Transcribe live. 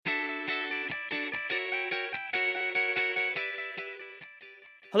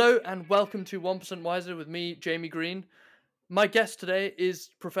Hello and welcome to 1% Wiser with me, Jamie Green. My guest today is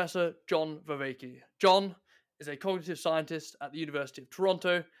Professor John Vervaeke. John is a cognitive scientist at the University of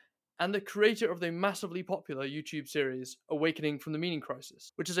Toronto and the creator of the massively popular YouTube series Awakening from the Meaning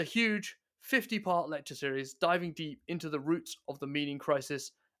Crisis, which is a huge 50-part lecture series diving deep into the roots of the meaning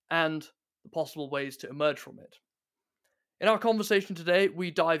crisis and the possible ways to emerge from it. In our conversation today,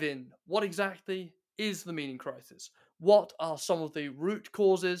 we dive in. What exactly is the meaning crisis? What are some of the root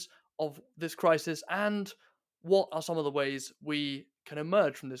causes of this crisis? And what are some of the ways we can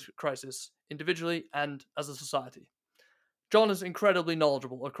emerge from this crisis individually and as a society? John is incredibly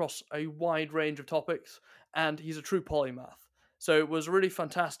knowledgeable across a wide range of topics, and he's a true polymath. So it was really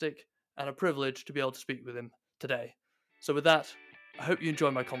fantastic and a privilege to be able to speak with him today. So, with that, I hope you enjoy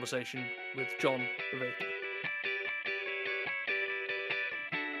my conversation with John Vervaeke.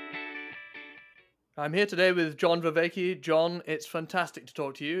 I'm here today with John Vervaeke. John, it's fantastic to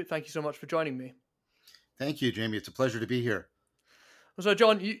talk to you. Thank you so much for joining me. Thank you, Jamie. It's a pleasure to be here. So,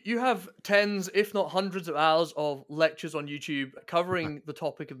 John, you have tens, if not hundreds of hours of lectures on YouTube covering the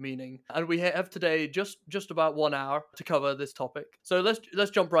topic of meaning. And we have today just about 1 hour to cover this topic. So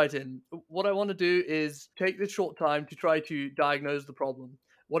let's jump right in. What I want to do is take this short time to try to diagnose the problem.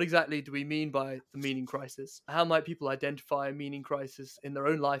 What exactly do we mean by the meaning crisis? How might people identify a meaning crisis in their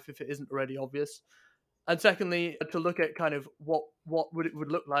own life if it isn't already obvious? And secondly, to look at kind of what it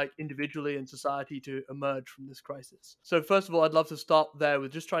would look like individually in society to emerge from this crisis. So first of all, I'd love to start there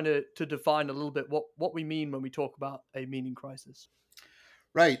with just trying to define a little bit what we mean when we talk about a meaning crisis.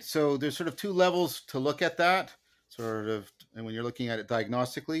 Right. So there's sort of two levels to look at that, and when you're looking at it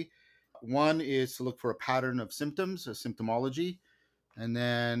diagnostically. One is to look for a pattern of symptoms, a symptomology. And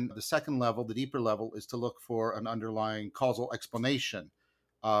then the second level, the deeper level, is to look for an underlying causal explanation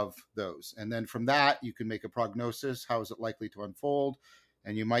of those. And then from that, you can make a prognosis. How is it likely to unfold?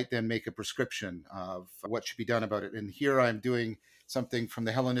 And you might then make a prescription of what should be done about it. And here I'm doing something from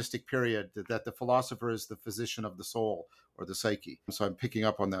the Hellenistic period that the philosopher is the physician of the soul or the psyche. So I'm picking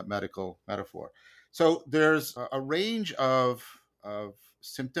up on that medical metaphor. So there's a range of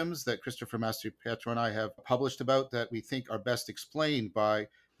symptoms that Christopher Mastropietro and I have published about that we think are best explained by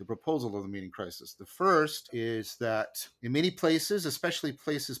the proposal of the meaning crisis. The first is that in many places, especially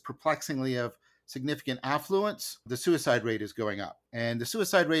places perplexingly of significant affluence, the suicide rate is going up. And the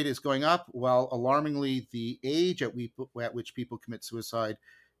suicide rate is going up while alarmingly the age at which people commit suicide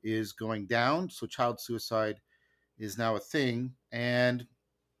is going down. So child suicide is now a thing. And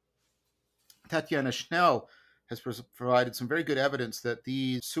Tatiana Schnell has provided some very good evidence that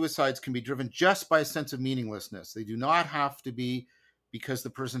these suicides can be driven just by a sense of meaninglessness. They do not have to be because the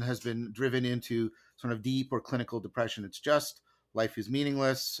person has been driven into sort of deep or clinical depression. It's just life is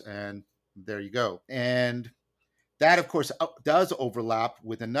meaningless, and there you go. And that, of course, does overlap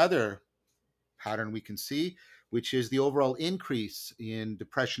with another pattern we can see, which is the overall increase in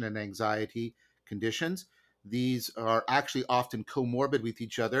depression and anxiety conditions. These are actually often comorbid with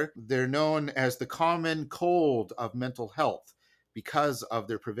each other. They're known as the common cold of mental health because of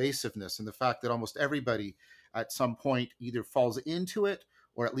their pervasiveness and the fact that almost everybody at some point either falls into it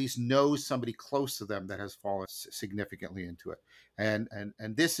or at least knows somebody close to them that has fallen significantly into it. And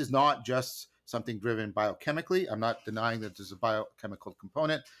this is not just something driven biochemically. I'm not denying that there's a biochemical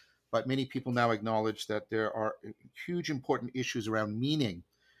component, but many people now acknowledge that there are huge important issues around meaning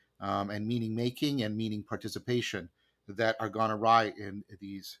and meaning making and meaning participation that are gone awry in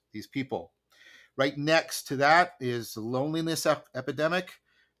these people. Right next to that is the loneliness epidemic,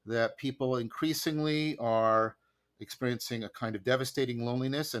 that people increasingly are experiencing a kind of devastating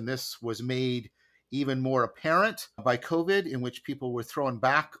loneliness. And this was made even more apparent by COVID, in which people were thrown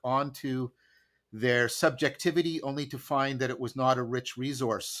back onto their subjectivity only to find that it was not a rich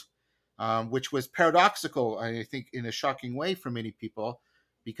resource, which was paradoxical, I think, in a shocking way for many people,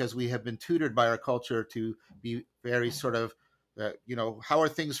 because we have been tutored by our culture to be very sort of, how are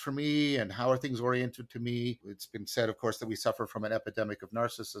things for me and how are things oriented to me? It's been said, of course, that we suffer from an epidemic of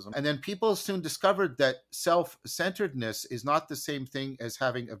narcissism. And then people soon discovered that self-centeredness is not the same thing as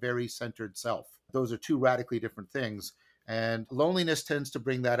having a very centered self. Those are two radically different things. And loneliness tends to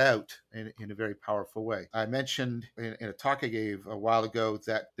bring that out in a very powerful way. I mentioned in a talk I gave a while ago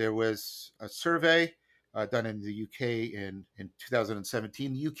that there was a survey done in the UK in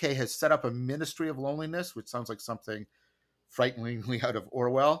 2017. The UK has set up a Ministry of Loneliness, which sounds like something frighteningly out of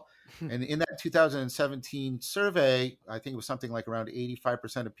Orwell. And in that 2017 survey, I think it was something like around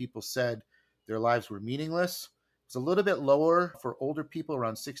 85% of people said their lives were meaningless. It's a little bit lower for older people,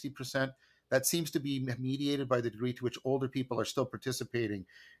 around 60%. That seems to be mediated by the degree to which older people are still participating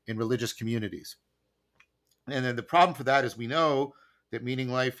in religious communities. And then the problem for that is we know that Meaning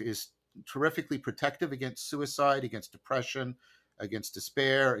Life is terrifically protective against suicide, against depression, against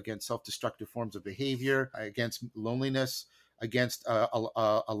despair, against self-destructive forms of behavior, against loneliness, against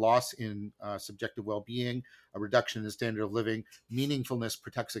a loss in subjective well-being, a reduction in the standard of living. Meaningfulness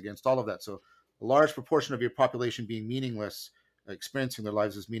protects against all of that. So a large proportion of your population being meaningless, experiencing their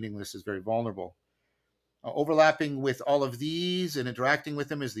lives as meaningless, is very vulnerable. Overlapping with all of these and interacting with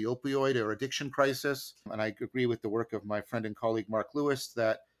them is the opioid or addiction crisis. And I agree with the work of my friend and colleague Mark Lewis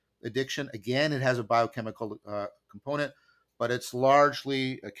that addiction, again, it has a biochemical component, but it's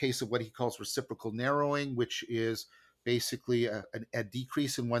largely a case of what he calls reciprocal narrowing, which is basically a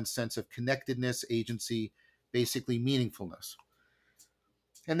decrease in one's sense of connectedness, agency, basically meaningfulness.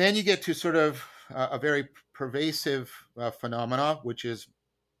 And then you get to sort of a very pervasive phenomena, which is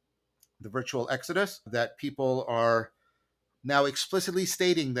the virtual exodus, that people are now explicitly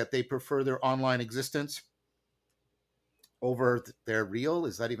stating that they prefer their online existence over their real,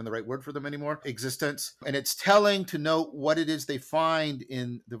 is that even the right word for them anymore, existence. And it's telling to note what it is they find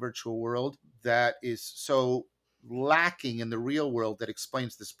in the virtual world that is so lacking in the real world that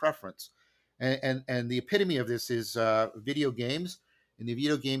explains this preference. And the epitome of this is video games. In the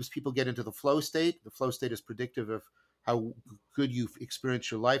video games, people get into the flow state. The flow state is predictive of how good you experience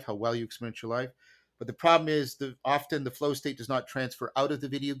your life, how well you experience your life. But the problem is that often the flow state does not transfer out of the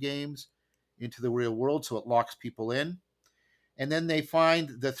video games into the real world, so it locks people in. And then they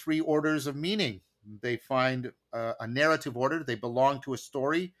find the three orders of meaning. They find a narrative order. They belong to a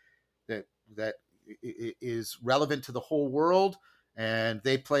story that is relevant to the whole world, and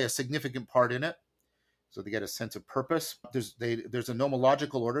they play a significant part in it. So they get a sense of purpose. There's a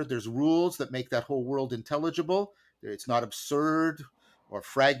nomological order. There's rules that make that whole world intelligible. It's not absurd or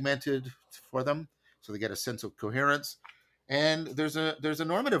fragmented for them. So they get a sense of coherence. And there's a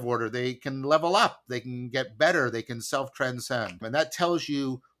normative order. They can level up. They can get better. They can self-transcend. And that tells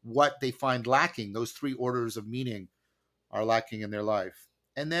you what they find lacking. Those three orders of meaning are lacking in their life.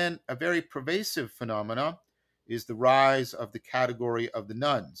 And then a very pervasive phenomena is the rise of the category of the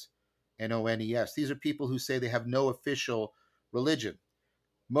nones. Nones. These are people who say they have no official religion.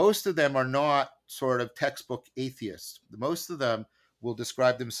 Most of them are not sort of textbook atheists. Most of them will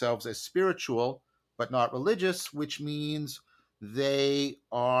describe themselves as spiritual, but not religious, which means they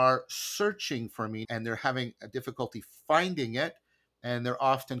are searching for meaning and they're having a difficulty finding it. And they're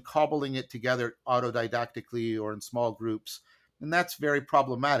often cobbling it together autodidactically or in small groups. And that's very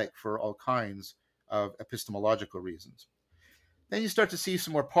problematic for all kinds of epistemological reasons. Then you start to see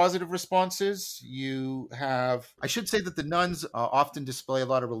some more positive responses. You have, I should say that the nones often display a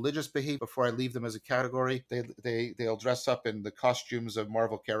lot of religious behavior before I leave them as a category. They'll dress up in the costumes of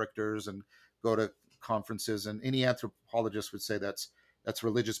Marvel characters and go to conferences, and any anthropologist would say that's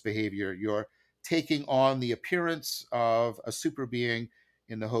religious behavior. You're taking on the appearance of a super being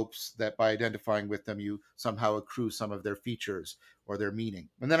in the hopes that by identifying with them, you somehow accrue some of their features or their meaning.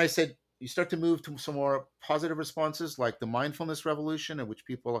 And then I said, you start to move to some more positive responses like the mindfulness revolution, in which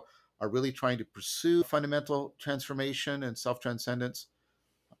people are really trying to pursue fundamental transformation and self-transcendence.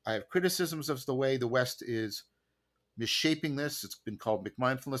 I have criticisms of the way the West is misshaping this. It's been called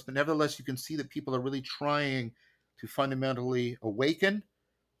McMindfulness, but nevertheless, you can see that people are really trying to fundamentally awaken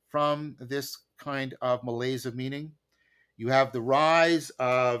from this kind of malaise of meaning. You have the rise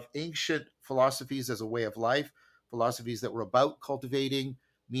of ancient philosophies as a way of life, philosophies that were about cultivating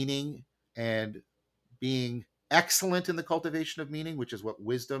meaning and being excellent in the cultivation of meaning, which is what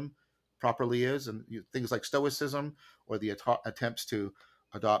wisdom properly is. And things like Stoicism or the attempts to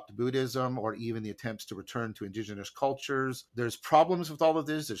adopt Buddhism or even the attempts to return to indigenous cultures. There's problems with all of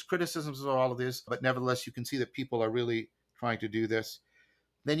this. There's criticisms of all of this. But nevertheless, you can see that people are really trying to do this.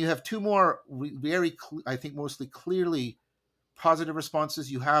 Then you have two more very, I think, mostly clearly positive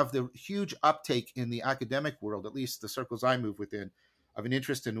responses. You have the huge uptake in the academic world, at least the circles I move within, of an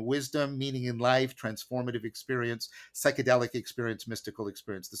interest in wisdom, meaning in life, transformative experience, psychedelic experience, mystical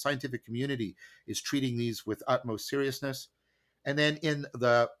experience. The scientific community is treating these with utmost seriousness. And then in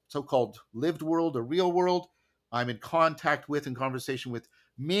the so-called lived world or real world, I'm in contact with and conversation with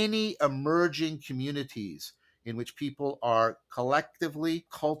many emerging communities in which people are collectively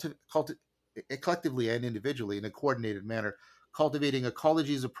and individually in a coordinated manner cultivating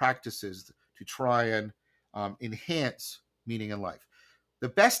ecologies of practices to try and enhance meaning in life. The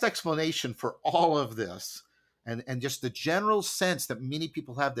best explanation for all of this and just the general sense that many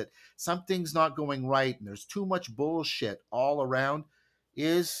people have that something's not going right and there's too much bullshit all around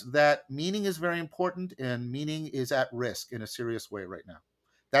is that meaning is very important and meaning is at risk in a serious way right now.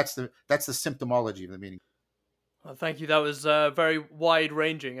 That's the symptomology of the meaning. Thank you. That was very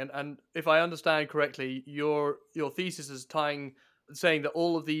wide-ranging, and if I understand correctly, your thesis is tying saying that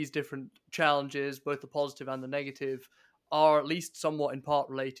all of these different challenges, both the positive and the negative, are at least somewhat in part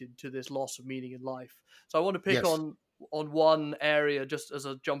related to this loss of meaning in life. So I want to pick Yes. on one area just as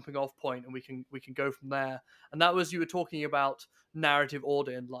a jumping off point, and we can go from there. And that was, you were talking about narrative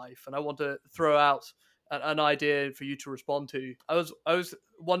order in life, and I want to throw out an idea for you to respond to. I was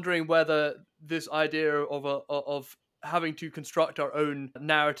wondering whether this idea of having to construct our own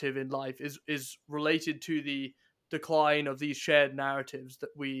narrative in life is related to the decline of these shared narratives that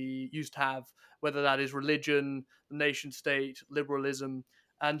we used to have, whether that is religion, the nation state, liberalism.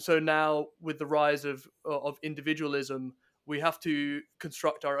 And so now, with the rise of individualism, we have to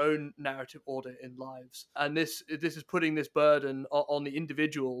construct our own narrative order in lives, and this is putting this burden on the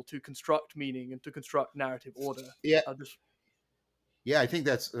individual to construct meaning and to construct narrative order. Yeah. I'll just Yeah, I think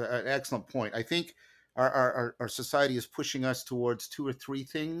that's an excellent point. I think our society is pushing us towards two or three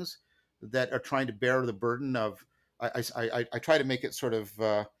things that are trying to bear the burden of. I try to make it sort of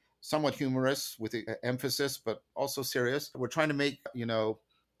somewhat humorous with the emphasis, but also serious. We're trying to make,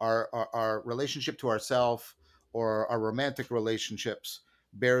 our relationship to ourself or our romantic relationships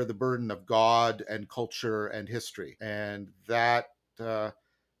bear the burden of God and culture and history, and that.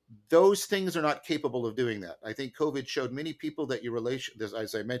 Those things are not capable of doing that. I think COVID showed many people that your relation,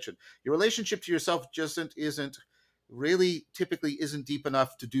 as I mentioned, your relationship to yourself just isn't really typically isn't deep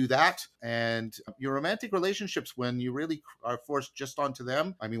enough to do that. And your romantic relationships, when you really are forced just onto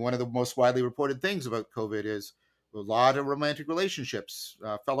them, I mean, one of the most widely reported things about COVID is a lot of romantic relationships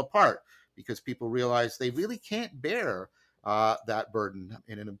fell apart because people realized they really can't bear that burden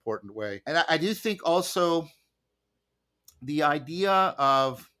in an important way. And I do think also the idea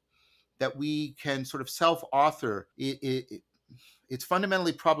of that we can sort of self-author, it's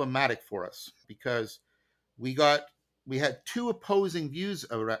fundamentally problematic for us because we got we had two opposing views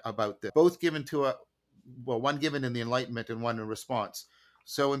about this, both given to one given in the Enlightenment and one in response.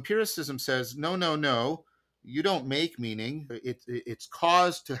 So empiricism says, no, no, no, you don't make meaning. It's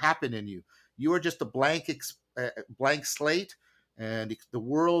caused to happen in you. You are just a blank slate, and the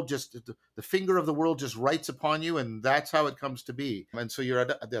world just the finger of the world just writes upon you, and that's how it comes to be. And so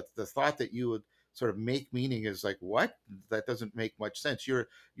the thought that you would sort of make meaning is like, what? That doesn't make much sense. You're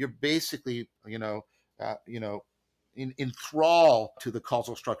basically in thrall to the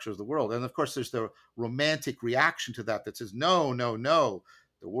causal structure of the world. And of course, there's the romantic reaction to that says, no, no, no.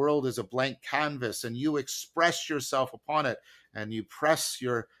 The world is a blank canvas, and you express yourself upon it, and you press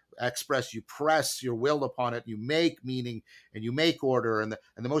your will upon it. You make meaning, and you make order, and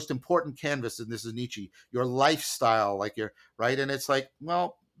the most important canvas, and this is Nietzsche, your lifestyle, like your right. And it's like,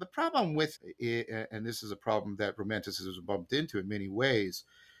 well, the problem with it, and this is a problem that romanticism has bumped into in many ways,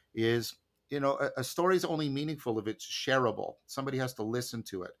 is a story is only meaningful if it's shareable. Somebody has to listen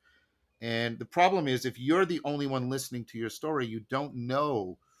to it. And the problem is, if you're the only one listening to your story, you don't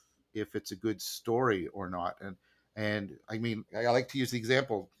know if it's a good story or not. And I mean, I like to use the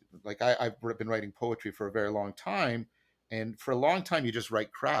example, like I've been writing poetry for a very long time. And for a long time, you just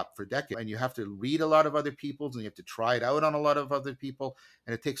write crap for decades. And you have to read a lot of other people's, and you have to try it out on a lot of other people.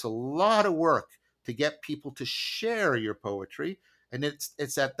 And it takes a lot of work to get people to share your poetry. And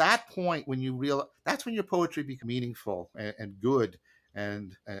it's at that point when you realize that's when your poetry becomes meaningful and good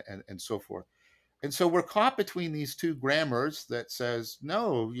and so forth. And so we're caught between these two grammars that says,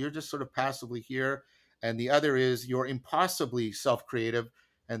 no, you're just sort of passively here. And the other is you're impossibly self-creative.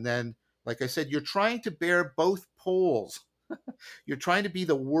 And then, like I said, you're trying to bear both poles. You're trying to be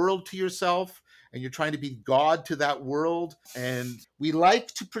the world to yourself, and you're trying to be God to that world. And we like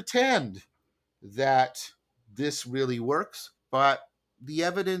to pretend that this really works, but the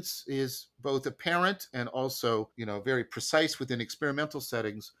evidence is both apparent and also, very precise within experimental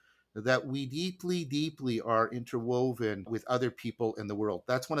settings that we deeply, deeply are interwoven with other people in the world.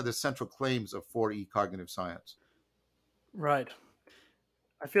 That's one of the central claims of 4E cognitive science. right.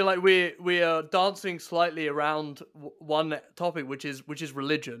 I feel like we are dancing slightly around one topic, which is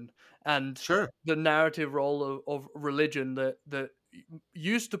religion and Sure. the narrative role of religion that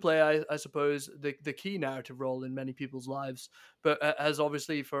used to play, I suppose, the key narrative role in many people's lives, but has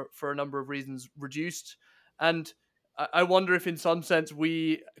obviously for a number of reasons reduced. And I wonder if, in some sense,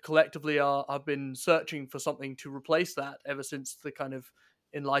 we collectively have been searching for something to replace that ever since the kind of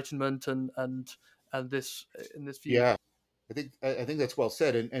Enlightenment and this in this view. Yeah. I think that's well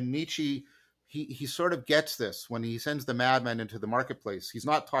said. And Nietzsche, he sort of gets this when he sends the madman into the marketplace. He's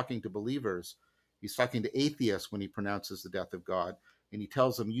not talking to believers; he's talking to atheists when he pronounces the death of God, and he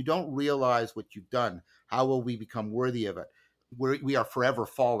tells them, "You don't realize what you've done. How will we become worthy of it? We are forever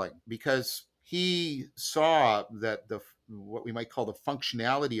falling." Because he saw that the what we might call the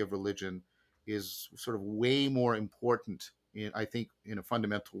functionality of religion is sort of way more important I think, in a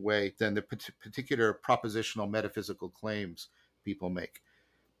fundamental way than the particular propositional metaphysical claims people make.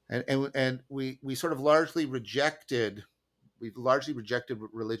 And we sort of we've largely rejected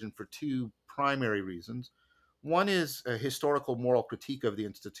religion for two primary reasons. One is a historical moral critique of the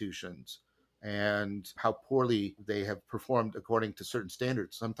institutions and how poorly they have performed according to certain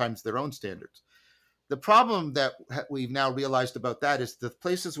standards, sometimes their own standards. The problem that we've now realized about that is the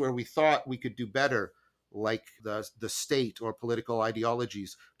places where we thought we could do better, like the state or political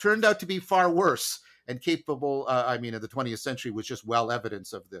ideologies, turned out to be far worse and capable. In the 20th century was just well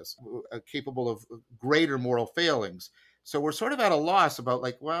evidence of this, capable of greater moral failings. So we're sort of at a loss about,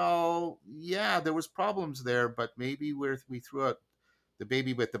 like, well, yeah, there was problems there, but maybe we threw out the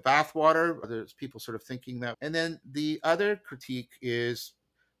baby with the bathwater. There's people sort of thinking that. And then the other critique is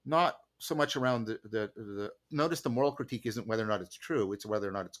not so much around the notice the moral critique isn't whether or not it's true, it's whether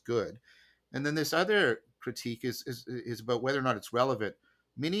or not it's good. And then this other critique is about whether or not it's relevant.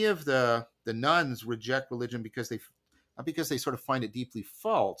 Many of the nuns reject religion because not because they sort of find it deeply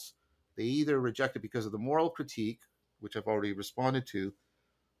false. They either reject it because of the moral critique, which I've already responded to,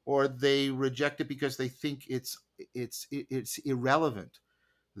 or they reject it because they think it's irrelevant.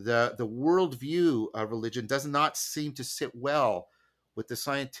 The worldview of religion does not seem to sit well with the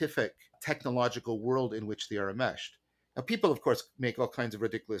scientific, technological world in which they are enmeshed. Now, people, of course, make all kinds of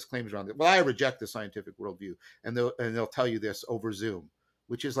ridiculous claims around it. Well, I reject the scientific worldview, and they'll tell you this over Zoom,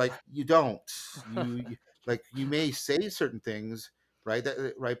 which is like, you don't. You may say certain things, right?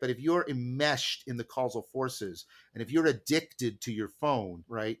 Right, but if you're enmeshed in the causal forces, and if you're addicted to your phone,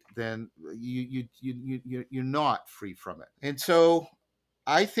 right, then you're not free from it. And so,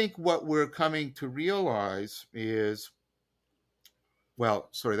 I think what we're coming to realize is, well,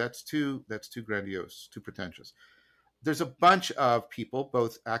 sorry, that's too grandiose, too pretentious. There's a bunch of people,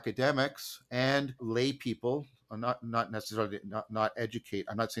 both academics and lay people, not necessarily not educate.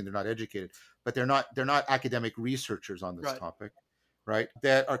 I'm not saying they're not educated, but they're not academic researchers on this topic, right?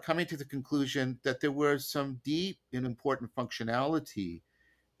 That are coming to the conclusion that there was some deep and important functionality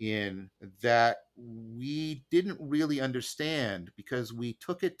in that we didn't really understand because we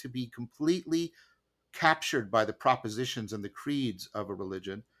took it to be completely captured by the propositions and the creeds of a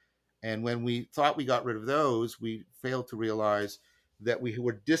religion. And when we thought we got rid of those, we failed to realize that we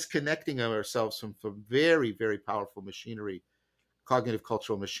were disconnecting ourselves from very, very powerful machinery, cognitive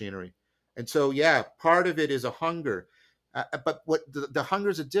cultural machinery. And so, yeah, part of it is a hunger. But what the hunger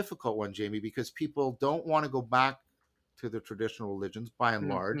is a difficult one, Jamie, because people don't want to go back to the traditional religions by and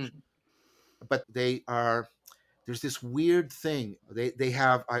large, but there's this weird thing. They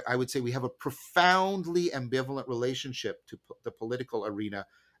have, I would say, we have a profoundly ambivalent relationship to the political arena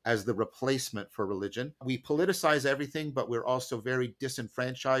as the replacement for religion. We politicize everything, but we're also very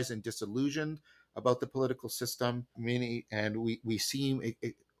disenfranchised and disillusioned about the political system. And we see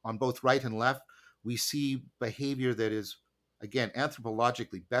on both right and left, we see behavior that is, again,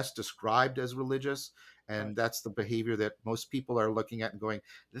 anthropologically best described as religious. And that's the behavior that most people are looking at and going,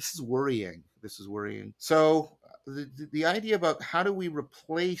 this is worrying. This is worrying. So the idea about how do we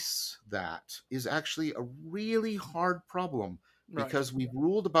replace that is actually a really hard problem, because we've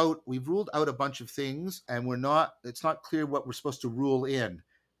ruled out a bunch of things, and it's not clear what we're supposed to rule in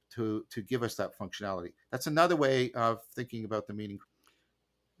to give us that functionality. That's another way of thinking about the meaning.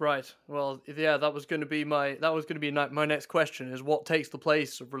 Right. Well, yeah, that was going to be my next question: is what takes the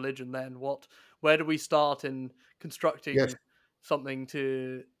place of religion then? Where do we start in constructing something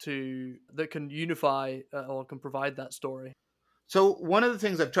that can unify or can provide that story? So one of the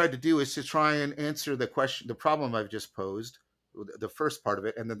things I've tried to do is to try and answer the problem I've just posed, the first part of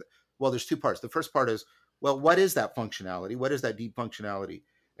it, and then, well, there's two parts. The first part is, well, what is that functionality? What is that deep functionality?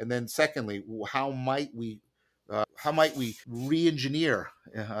 And then secondly, how might we re-engineer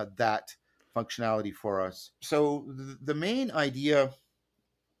that functionality for us? So the main idea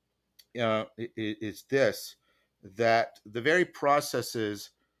is this, that the very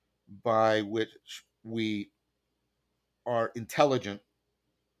processes by which we are intelligent,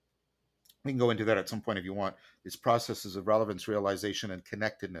 we can go into that at some point if you want, these processes of relevance, realization, and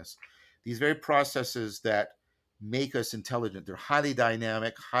connectedness. These very processes that make us intelligent, they're highly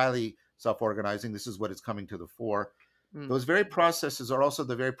dynamic, highly self-organizing. This is what is coming to the fore. Those very processes are also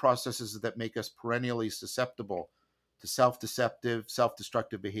the very processes that make us perennially susceptible to self-deceptive,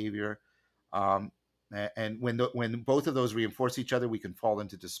 self-destructive behavior. And when both of those reinforce each other, we can fall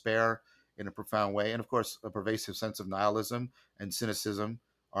into despair in a profound way. And of course, a pervasive sense of nihilism and cynicism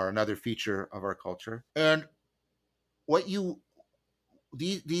are another feature of our culture. And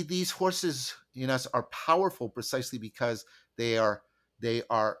these forces in us are powerful precisely because they are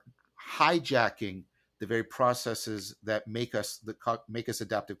hijacking the very processes that make us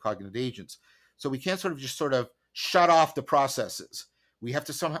adaptive cognitive agents. So we can't sort of shut off the processes. We have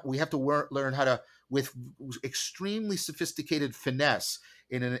to learn how to, with extremely sophisticated finesse,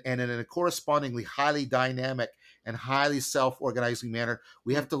 in a correspondingly highly dynamic and highly self-organizing manner,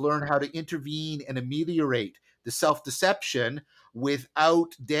 we have to learn how to intervene and ameliorate the self-deception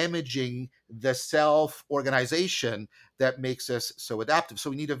without damaging the self-organization that makes us so adaptive. So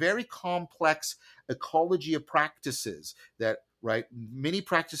we need a very complex ecology of practices that, right, many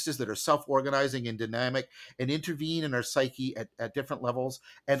practices that are self-organizing and dynamic and intervene in our psyche at different levels.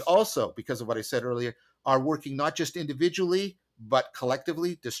 And also, because of what I said earlier, are working not just individually, but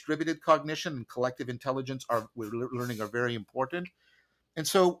collectively. Distributed cognition and collective intelligence we're learning are very important. And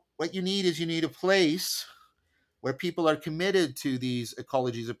so what you need a place where people are committed to these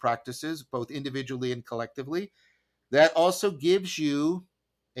ecologies of practices, both individually and collectively. That also gives you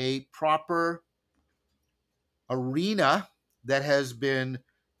a proper arena that has been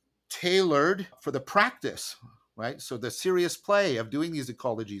tailored for the practice, right? So the serious play of doing these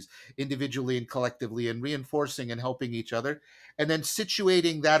ecologies individually and collectively, and reinforcing and helping each other, and then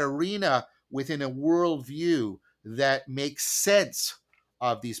situating that arena within a worldview that makes sense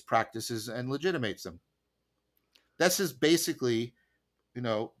of these practices and legitimates them. This is basically,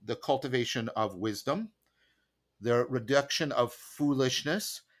 the cultivation of wisdom, the reduction of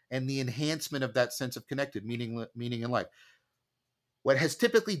foolishness, and the enhancement of that sense of connected meaning in life. What has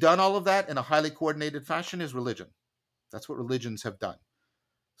typically done all of that in a highly coordinated fashion is religion. That's what religions have done.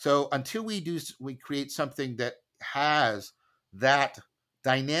 So until we create something that has that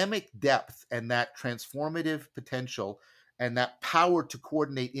dynamic depth and that transformative potential and that power to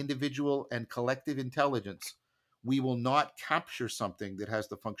coordinate individual and collective intelligence, we will not capture something that has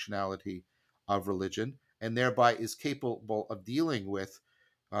the functionality of religion and thereby is capable of dealing with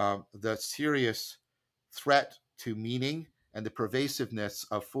the serious threat to meaning and the pervasiveness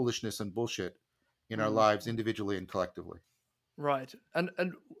of foolishness and bullshit in our lives individually and collectively. Right.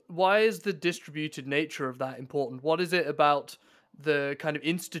 And why is the distributed nature of that important? What is it about the kind of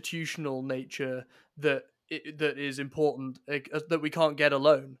institutional nature that is important, that we can't get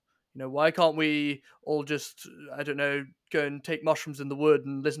alone? Why can't we all just, I don't know, go and take mushrooms in the wood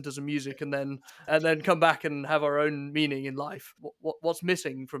and listen to some music and then come back and have our own meaning in life? What's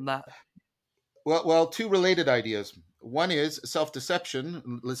missing from that? Well, two related ideas. One is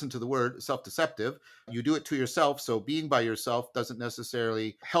self-deception. Listen to the word self-deceptive. You do it to yourself. So being by yourself doesn't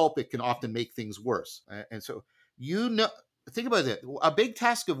necessarily help. It can often make things worse. And so, think about it. A big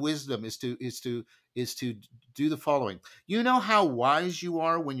task of wisdom is to do the following. You know how wise you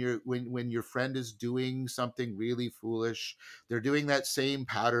are when your friend is doing something really foolish. They're doing that same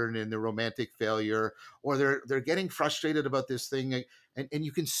pattern in the romantic failure, or they're getting frustrated about this thing. And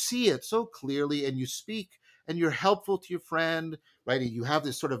you can see it so clearly, and you speak and you're helpful to your friend, right? And you have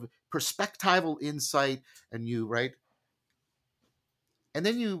this sort of perspectival insight, and right? And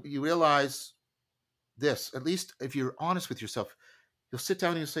then you realize this, at least if you're honest with yourself, you'll sit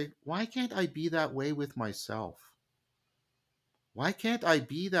down and you'll say, why can't I be that way with myself? Why can't I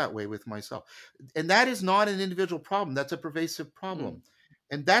be that way with myself? And that is not an individual problem. That's a pervasive problem.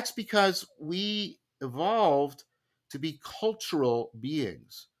 And that's because we evolved to be cultural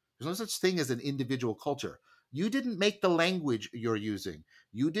beings. There's no such thing as an individual culture. You didn't make the language you're using.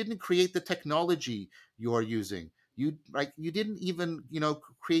 You didn't create the technology you're using. You didn't even,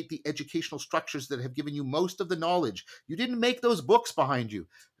 create the educational structures that have given you most of the knowledge. You didn't make those books behind you,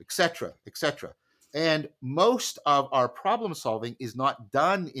 etc., etc. And most of our problem solving is not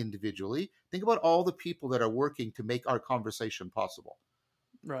done individually. Think about all the people that are working to make our conversation possible.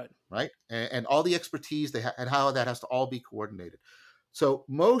 Right. And all the expertise and how that has to all be coordinated. So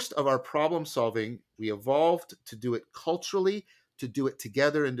most of our problem solving, we evolved to do it culturally, to do it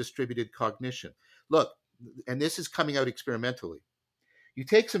together in distributed cognition. Look, and this is coming out experimentally. You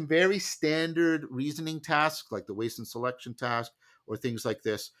take some very standard reasoning tasks like the waste and selection task or things like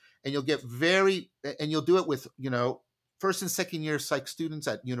this, and you'll do it with, first and second year psych students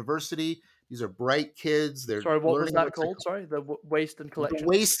at university. These are bright kids. They're Sorry, what was that called? Sorry, the waste and collection. The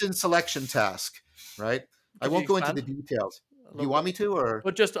waste and selection task, right? I won't go into the details. Do you want me to, or?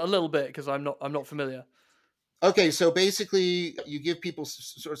 But just a little bit, because I'm not familiar. Okay, so basically, you give people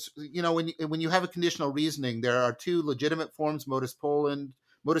when you have a conditional reasoning, there are two legitimate forms: modus ponens,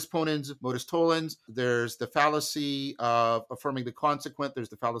 modus tollens. There's the fallacy of affirming the consequent. There's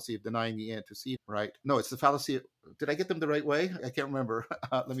the fallacy of denying the antecedent. Right? No, it's the fallacy. Did I get them the right way? I can't remember.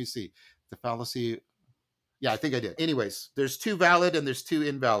 Let me see. The fallacy. Yeah, I think I did. Anyways, there's two valid and there's two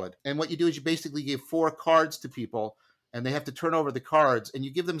invalid. And what you do is you basically give 4 cards to people, and they have to turn over the cards, and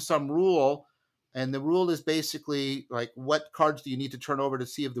you give them some rule And the rule is basically like, what cards do you need to turn over to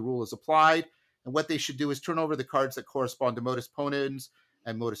see if the rule is applied? And what they should do is turn over the cards that correspond to modus ponens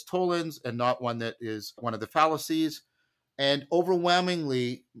and modus tollens, and not one that is one of the fallacies. And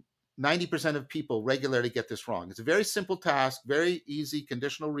overwhelmingly, 90% of people regularly get this wrong. It's a very simple task, very easy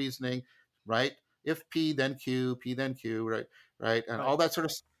conditional reasoning, right? If P, then Q, P, then Q, right? Right. And all that sort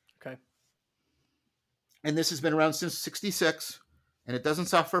of. Okay. And this has been around since 66, and it doesn't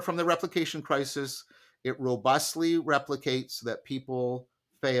suffer from the replication crisis. It robustly replicates so that people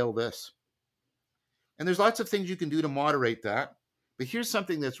fail this. And there's lots of things you can do to moderate that. But here's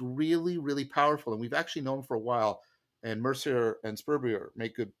something that's really, really powerful, and we've actually known for a while, and Mercier and Sperber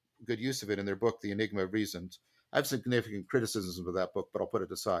make good use of it in their book, The Enigma of Reasons. I have significant criticisms of that book, but I'll put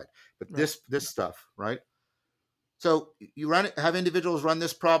it aside. But this stuff, right? So you have individuals run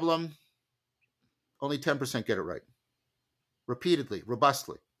this problem, only 10% get it right. Repeatedly,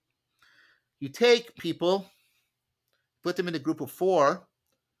 robustly. You take people, put them in a group of 4,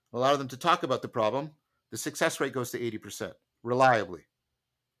 allow them to talk about the problem, the success rate goes to 80%, reliably,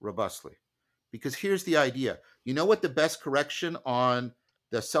 robustly. Because here's the idea. You know what the best correction on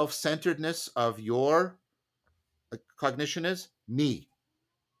the self-centeredness of your cognition is? Me.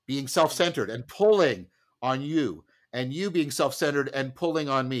 Being self-centered and pulling on you, and you being self-centered and pulling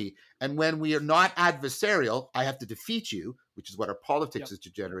on me. And when we are not adversarial, I have to defeat you, which is what our politics is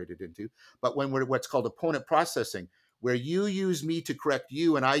degenerated into. But when we're what's called opponent processing, where you use me to correct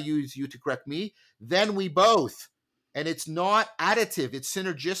you and I use you to correct me, then we both. And it's not additive, it's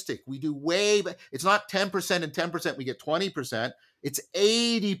synergistic. We do it's not 10% and 10%, we get 20%, it's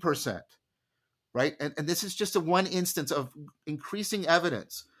 80%, right? And this is just one instance of increasing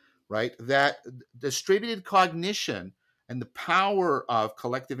evidence, right? That distributed cognition and the power of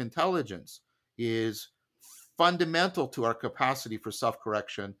collective intelligence is fundamental to our capacity for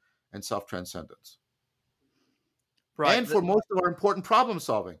self-correction and self-transcendence. Right. And for most of our important problem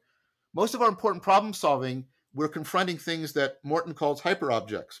solving. Most of our important problem solving, we're confronting things that Morton calls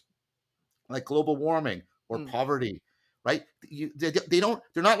hyperobjects, like global warming or poverty, right? They're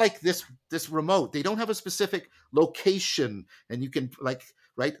not like this remote. They don't have a specific location, and you can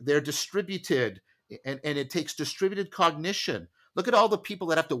right? They're distributed, and it takes distributed cognition. Look at all the people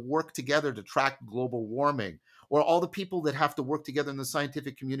that have to work together to track global warming, or all the people that have to work together in the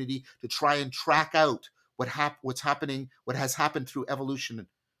scientific community to try and track out what's happening, what has happened through evolution,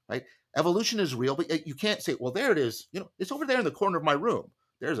 right? Evolution is real, but you can't say, well, there it is. It's over there in the corner of my room.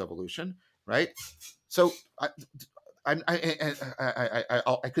 There's evolution, right? So I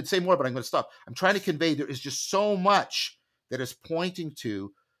could say more, but I'm going to stop. I'm trying to convey there is just so much that is pointing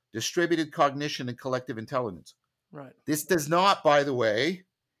to distributed cognition and collective intelligence. Right. This does not, by the way,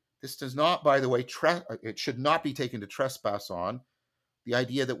 it should not be taken to trespass on the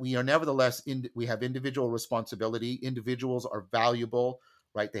idea that we are nevertheless, we have individual responsibility. Individuals are valuable,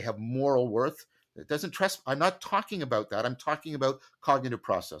 right? They have moral worth. It doesn't I'm not talking about that. I'm talking about cognitive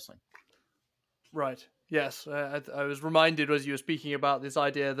processing. Right. Yes. I was reminded as you were speaking about this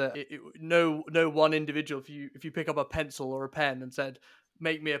idea that no one individual, if you pick up a pencil or a pen and said,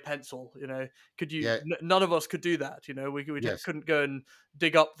 make me a pencil, could you, none of us could do that. We couldn't go and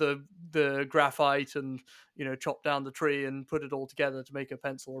dig up the graphite and, chop down the tree and put it all together to make a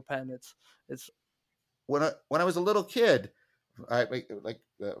pencil or pen. It's when I was a little kid, I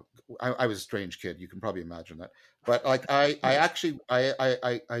was a strange kid. You can probably imagine that. But I actually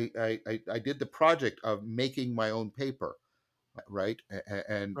did the project of making my own paper, right?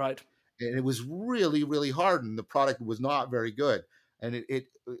 And it was really, really hard, and the product was not very good. And it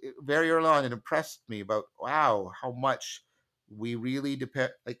very early on, it impressed me about, wow, how much we really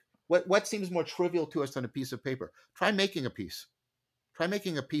depend. Like what seems more trivial to us than a piece of paper? Try making a piece. Try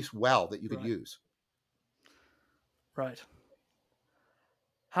making a piece well that you could use. Right.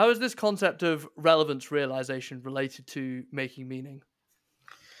 How is this concept of relevance realization related to making meaning?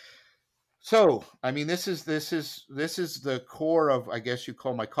 So, I mean, this is the core of, I guess you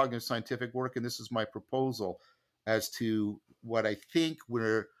call, my cognitive scientific work, and this is my proposal as to what I think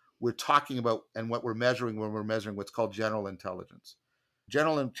we're talking about and what we're measuring when we're measuring what's called general intelligence.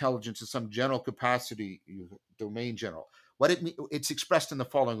 General intelligence is some general capacity, domain general. It's expressed in the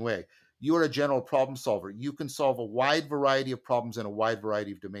following way. You are a general problem solver. You can solve a wide variety of problems in a wide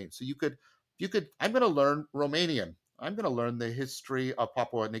variety of domains. So you could, I'm going to learn Romanian. I'm going to learn the history of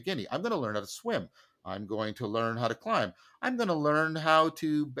Papua New Guinea. I'm going to learn how to swim. I'm going to learn how to climb. I'm going to learn how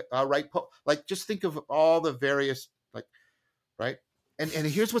to write. Just think of all the various, right? And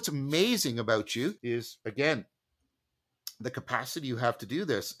here's what's amazing about you is, again, the capacity you have to do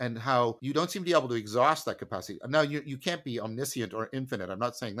this, and how you don't seem to be able to exhaust that capacity. Now, you can't be omniscient or infinite. I'm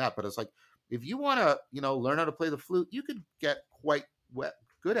not saying that, but it's like, If you want to, learn how to play the flute, you could get quite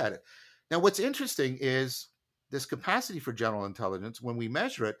good at it. Now, what's interesting is this capacity for general intelligence. When we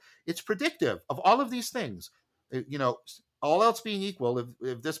measure it, it's predictive of all of these things. All else being equal,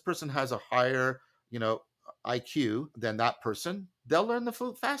 if this person has a higher, IQ than that person, they'll learn the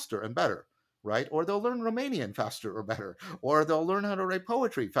flute faster and better, right? Or they'll learn Romanian faster or better, or they'll learn how to write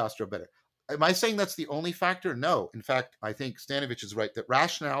poetry faster or better. Am I saying that's the only factor? No. In fact, I think Stanovich is right that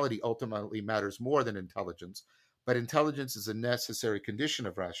rationality ultimately matters more than intelligence, but intelligence is a necessary condition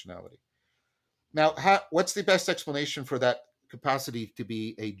of rationality. Now, what's the best explanation for that capacity to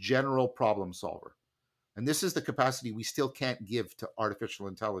be a general problem solver? And this is the capacity we still can't give to artificial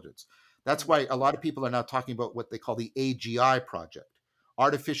intelligence. That's why a lot of people are now talking about what they call the AGI project,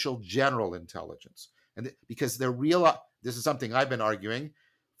 artificial general intelligence. And because this is something I've been arguing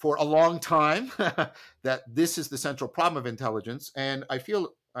for a long time, that this is the central problem of intelligence. And I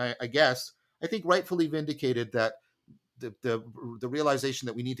think rightfully vindicated that the realization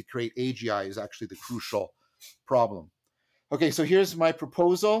that we need to create AGI is actually the crucial problem. Okay, so here's my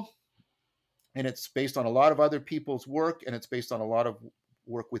proposal. And it's based on a lot of other people's work, and it's based on a lot of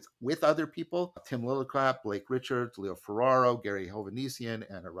work with other people. Tim Lillicrap, Blake Richards, Leo Ferraro, Gary Hovannisian,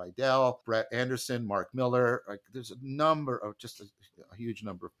 Anna Rydell, Brett Anderson, Mark Miller. There's a number of just a huge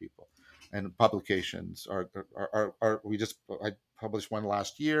number of people. And publications I published one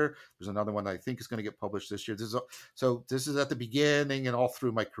last year. There's another one that I think is going to get published this year. This is at the beginning and all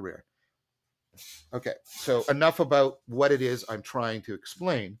through my career. Okay, so enough about what it is I'm trying to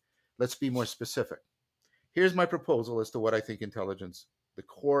explain. Let's be more specific. Here's my proposal as to what I think intelligence, the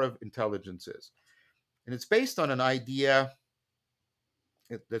core of intelligence is. And it's based on an idea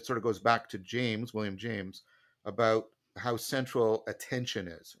that sort of goes back to William James, about how central attention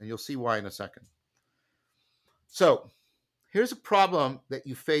is. And you'll see why in a second. So here's a problem that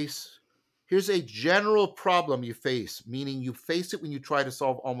you face. Here's a general problem you face, meaning you face it when you try to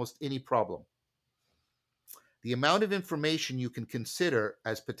solve almost any problem. The amount of information you can consider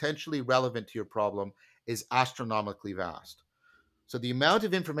as potentially relevant to your problem is astronomically vast. So the amount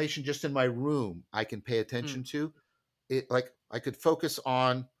of information just in my room I can pay attention to, I could focus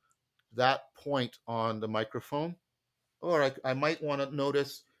on that point on the microphone, or I might want to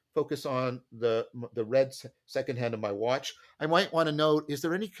focus on the red second hand of my watch. I might want to note, is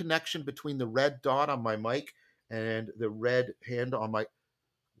there any connection between the red dot on my mic and the red hand on my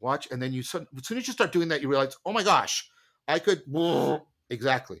watch? And then as soon as you start doing that, you realize, oh my gosh, I could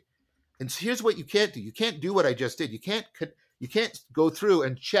exactly. And so here's what you can't do. You can't do what I just did. You can't go through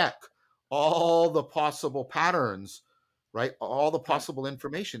and check all the possible patterns, right? All the possible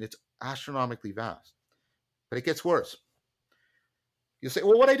information. It's astronomically vast. But it gets worse. You say,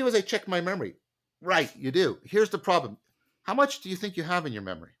 well, what I do is I check my memory. Right, you do. Here's the problem. How much do you think you have in your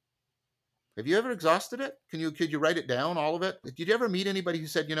memory? Have you ever exhausted it? Could you write it down, all of it? Did you ever meet anybody who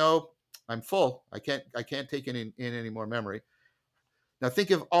said, I'm full. I can't take in any more memory. Now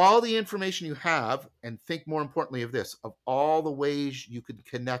think of all the information you have, and think more importantly of this, of all the ways you could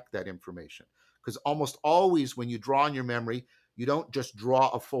connect that information. Because almost always when you draw on your memory, you don't just draw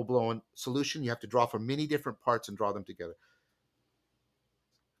a full-blown solution. You have to draw from many different parts and draw them together.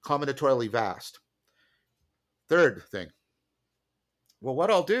 Combinatorially vast. Third thing. Well,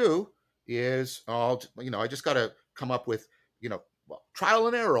 what I'll do is I just got to come up with, trial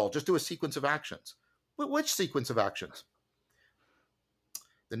and error. I'll just do a sequence of actions. But which sequence of actions?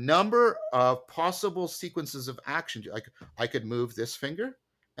 The number of possible sequences of actions. I could move this finger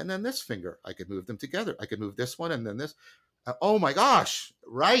and then this finger. I could move them together. I could move this one and then this. Oh my gosh,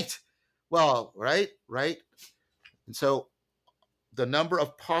 right. Well, right. And so the number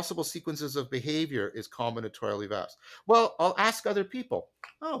of possible sequences of behavior is combinatorially vast. Well, I'll ask other people,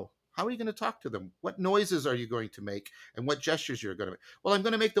 how are you going to talk to them? What noises are you going to make? And what gestures you're going to make? Well, I'm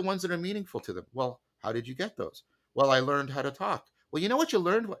going to make the ones that are meaningful to them. Well, how did you get those? Well, I learned how to talk. Well, you know what you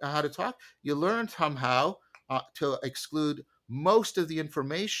learned how to talk? You learned somehow to exclude most of the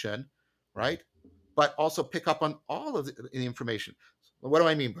information, right? But also pick up on all of the information. What do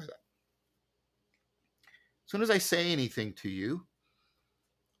I mean by that? As soon as I say anything to you,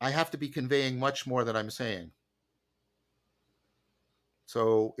 I have to be conveying much more than I'm saying.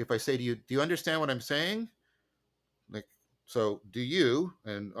 So if I say to you, do you understand what I'm saying? So do you?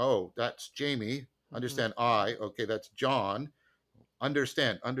 And that's Jamie. Understand I. Okay, that's John.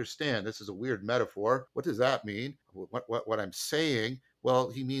 Understand. This is a weird metaphor. What does that mean? What I'm saying? Well,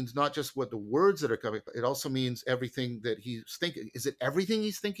 he means not just what the words that are coming, it also means everything that he's thinking. Is it everything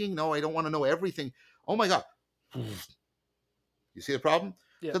he's thinking? No, I don't want to know everything. Oh my God. You see the problem?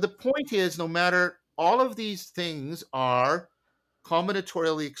 Yeah. So the point is, no matter, all of these things are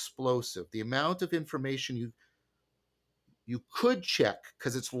combinatorially explosive. The amount of information you could check,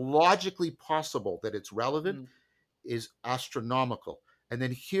 because it's logically possible that it's relevant, is astronomical. And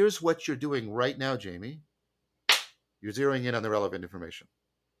then here's what you're doing right now, Jamie. You're zeroing in on the relevant information.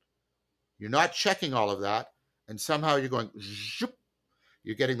 You're not checking all of that, and somehow you're going, zoop.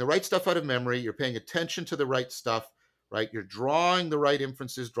 You're getting the right stuff out of memory. You're paying attention to the right stuff, right? You're drawing the right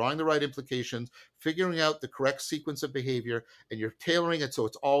inferences, drawing the right implications, figuring out the correct sequence of behavior, and you're tailoring it so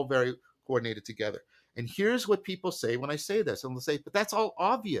it's all very coordinated together. And here's what people say when I say this. And they'll say, but that's all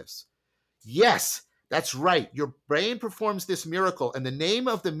obvious. Yes, that's right. Your brain performs this miracle. And the name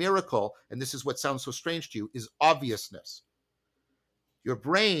of the miracle, and this is what sounds so strange to you, is obviousness. Your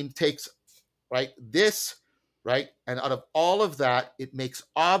brain takes, right, this, right, and out of all of that, it makes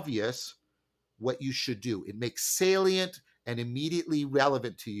obvious what you should do. It makes salient and immediately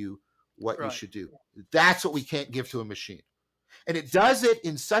relevant to you what you should do. That's what we can't give to a machine. And it does it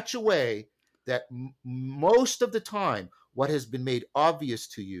in such a way that most of the time, what has been made obvious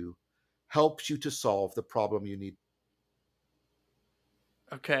to you helps you to solve the problem you need.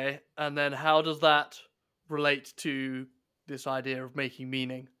 Okay, and then how does that relate to this idea of making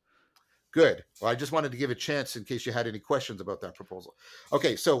meaning? Good. Well, I just wanted to give a chance in case you had any questions about that proposal.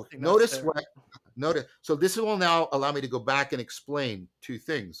 Okay, so notice so this will now allow me to go back and explain two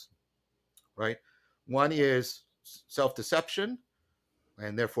things, right? One is self-deception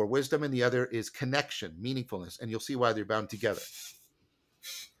and therefore wisdom, and the other is connection, meaningfulness, and you'll see why they're bound together.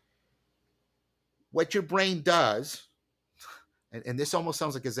 What your brain does, and this almost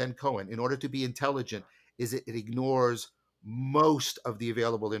sounds like a Zen koan, in order to be intelligent, is it ignores most of the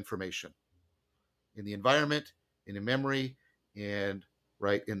available information in the environment, in the memory, and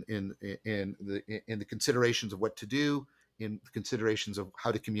right in the considerations of what to do, in the considerations of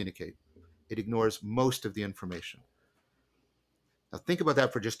how to communicate. It ignores most of the information. Now think about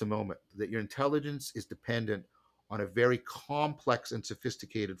that for just a moment, that your intelligence is dependent on a very complex and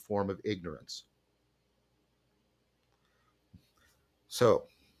sophisticated form of ignorance. So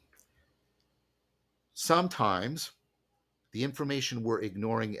sometimes the information we're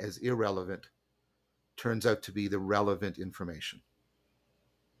ignoring as irrelevant turns out to be the relevant information.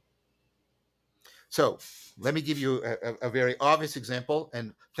 So let me give you a very obvious example.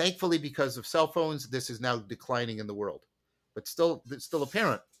 And thankfully, because of cell phones, this is now declining in the world, but it's still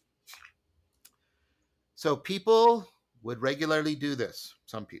apparent. So people would regularly do this.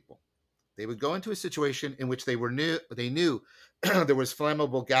 Some people, they would go into a situation in which they knew there was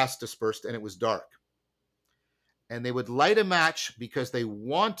flammable gas dispersed and it was dark. And they would light a match because they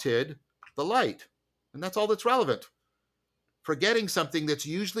wanted the light. And that's all that's relevant. Forgetting something that's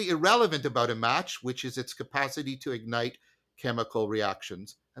usually irrelevant about a match, which is its capacity to ignite chemical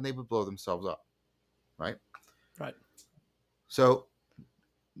reactions, and they would blow themselves up, right? Right. So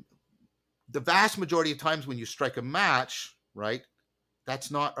the vast majority of times when you strike a match, right,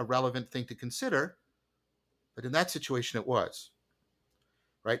 that's not a relevant thing to consider, but in that situation it was,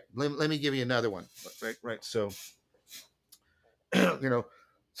 right? Let me give you another one, right? So,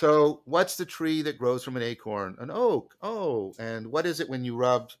 so what's the tree that grows from an acorn? An oak. Oh, and what is it when you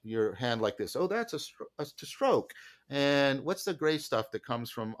rub your hand like this? Oh, that's a stroke. And what's the gray stuff that comes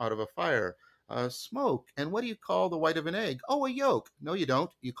from out of a fire? Smoke. And what do you call the white of an egg? Oh, a yolk. No, you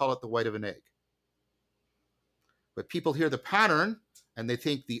don't. You call it the white of an egg. But people hear the pattern and they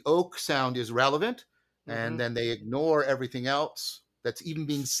think the oak sound is relevant, and then they ignore everything else that's even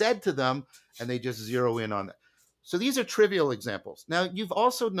being said to them, and they just zero in on that. So these are trivial examples. Now you've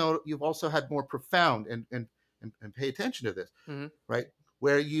also had more profound and pay attention to this, right?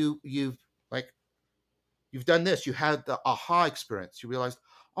 Where you've done this. You had the aha experience. You realized,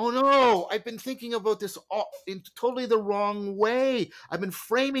 oh no, I've been thinking about this in totally the wrong way. I've been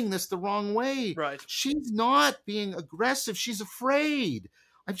framing this the wrong way. Right. She's not being aggressive. She's afraid.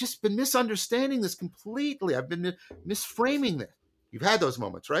 I've just been misunderstanding this completely. I've been misframing this. You've had those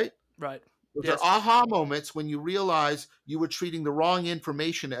moments, right? Right. Those are aha moments when you realize you were treating the wrong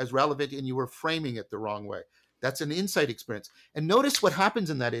information as relevant and you were framing it the wrong way. That's an insight experience. And notice what happens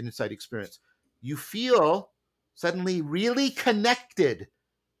in that insight experience. You feel suddenly really connected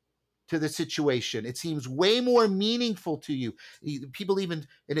to the situation. It seems way more meaningful to you. People even,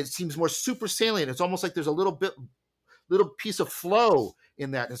 and it seems more super salient. It's almost like there's a little piece of flow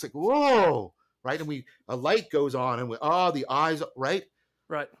in that. And it's like, whoa, right? And a light goes on and the eyes, right?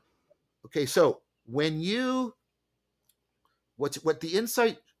 Right. Okay, so what the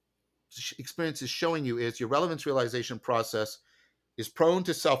insight experience is showing you is your relevance realization process is prone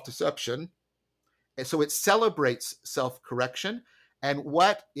to self-deception. And so it celebrates self-correction. And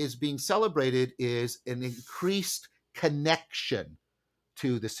what is being celebrated is an increased connection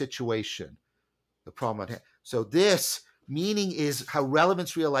to the situation, the problem at hand. So this meaning is how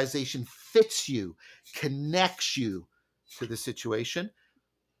relevance realization fits you, connects you to the situation.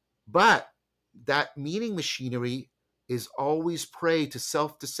 But that meaning machinery is always prey to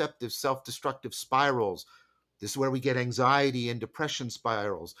self-deceptive, self-destructive spirals. This is where we get anxiety and depression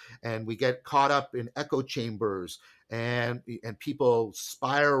spirals, and we get caught up in echo chambers, and people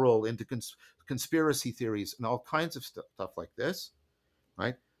spiral into conspiracy theories and all kinds of stuff like this,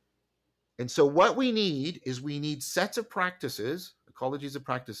 right? And so what we need sets of practices, ecologies of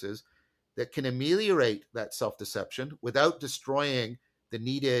practices, that can ameliorate that self-deception without destroying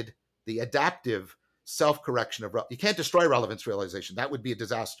the adaptive self-correction of, you can't destroy relevance realization. That would be a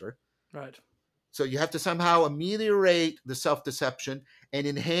disaster. Right. So you have to somehow ameliorate the self-deception and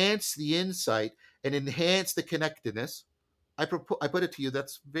enhance the insight and enhance the connectedness. I put it to you,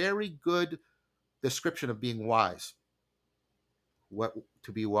 that's very good description of being wise. What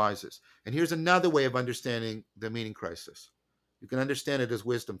to be wise is. And here's another way of understanding the meaning crisis. You can understand it as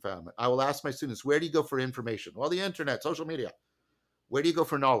wisdom famine. I will ask my students, where do you go for information? Well, the internet, social media. Where do you go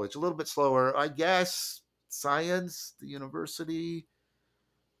for knowledge? A little bit slower, I guess, science, the university.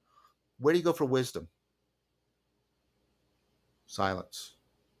 Where do you go for wisdom? Silence.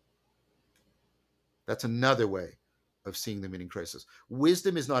 That's another way of seeing the meaning crisis.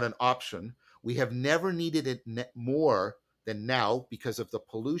 Wisdom is not an option. We have never needed it more than now because of the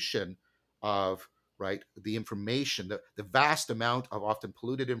pollution of, right, the information, the vast amount of often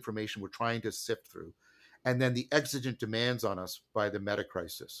polluted information we're trying to sift through. And then the exigent demands on us by the meta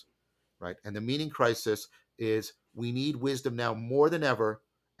crisis, right? And the meaning crisis is we need wisdom now more than ever,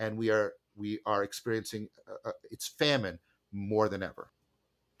 and we are experiencing its famine more than ever.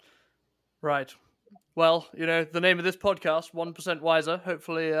 Right. Well, the name of this podcast, 1% Wiser.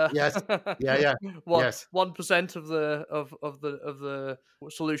 Hopefully, yes, yeah. 1% of the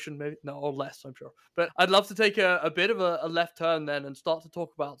solution, maybe no, or less, I'm sure. But I'd love to take a bit of a left turn then and start to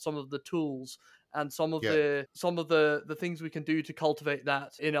talk about some of the tools and some of the things we can do to cultivate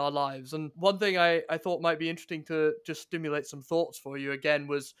that in our lives. And one thing I thought might be interesting to just stimulate some thoughts for you again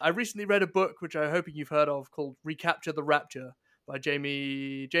was I recently read a book which I'm hoping you've heard of called Recapture the Rapture by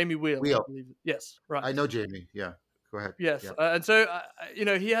Jamie Wheal. I believe. Yes, right. I know Jamie. Yeah, go ahead. Yes, yeah. And so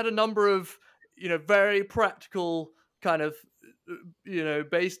he had a number of very practical kind of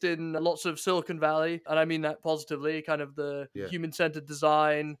based in lots of Silicon Valley, and I mean that positively, kind of the human-centered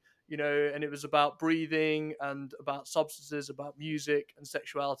design. And it was about breathing and about substances, about music and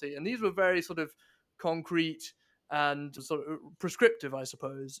sexuality, and these were very sort of concrete and sort of prescriptive, I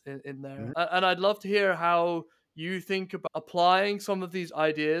suppose, in there. Mm-hmm. And I'd love to hear how you think about applying some of these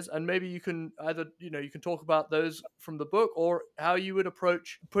ideas, and maybe you can either you can talk about those from the book, or how you would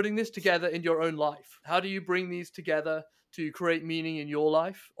approach putting this together in your own life. How do you bring these together to create meaning in your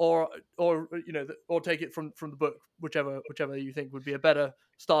life, or take it from the book, whichever you think would be a better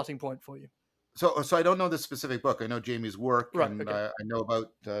starting point for you. So I don't know the specific book. I know Jamie's work, right, and okay. I know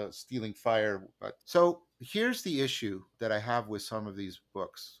about Stealing Fire. But so here's the issue that I have with some of these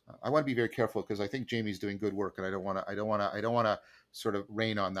books. I want to be very careful because I think Jamie's doing good work, and I don't want to sort of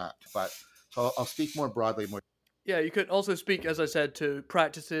rain on that. But so I'll speak more broadly. Yeah, you could also speak, as I said, to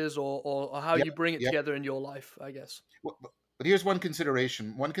practices or how you bring it together in your life, I guess. Well, but here's one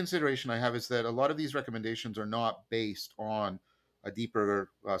consideration. One consideration I have is that a lot of these recommendations are not based on a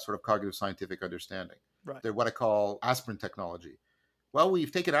deeper sort of cognitive scientific understanding. Right. They're what I call aspirin technology. Well,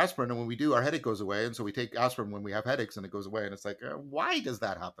 we've taken aspirin, and when we do, our headache goes away, and so we take aspirin when we have headaches, and it goes away, and it's like, why does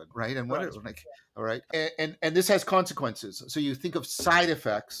that happen, right? And what is like, all right, and this has consequences. So you think of side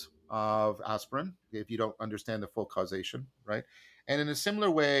effects of aspirin if you don't understand the full causation, right? And in a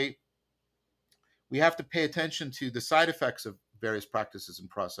similar way, we have to pay attention to the side effects of various practices and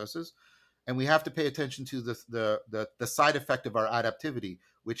processes, and we have to pay attention to the side effect of our adaptivity,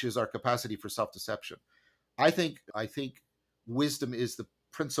 which is our capacity for self-deception. I think wisdom is the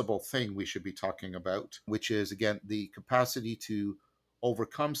principal thing we should be talking about, which is, again, the capacity to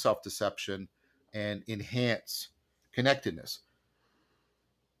overcome self-deception and enhance connectedness.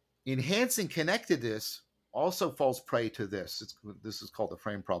 Enhancing connectedness also falls prey to this. This is called the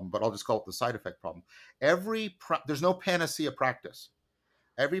frame problem, but I'll just call it the side effect problem. There's no panacea practice.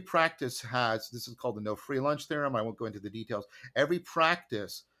 Every practice has, this is called the no free lunch theorem. I won't go into the details. Every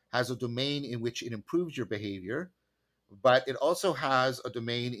practice has a domain in which it improves your behavior, but it also has a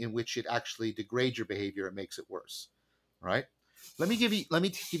domain in which it actually degrades your behavior and makes it worse. Right? Let me give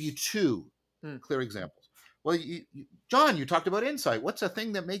you two clear examples. Well, John, you talked about insight. What's a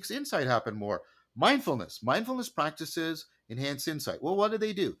thing that makes insight happen more? Mindfulness. Mindfulness practices enhance insight. Well, what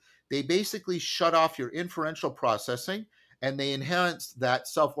do? They basically shut off your inferential processing and they enhance that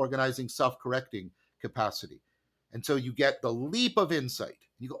self-organizing, self-correcting capacity. And so you get the leap of insight.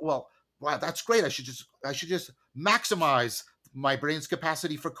 You go, well, wow, that's great. I should just maximize my brain's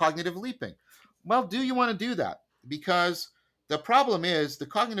capacity for cognitive leaping. Well, do you want to do that? Because the problem is the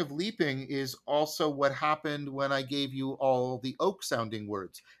cognitive leaping is also what happened when I gave you all the oak sounding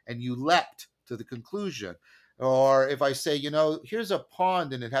words and you leapt to the conclusion. Or if I say, here's a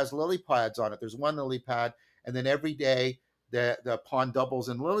pond and it has lily pads on it. There's one lily pad, and then every day the pond doubles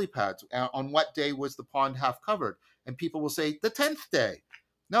in lily pads. On what day was the pond half covered? And people will say the 10th day.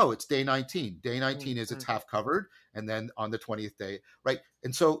 No, it's day 19. Day 19 is it's half covered, and then on the 20th day, right?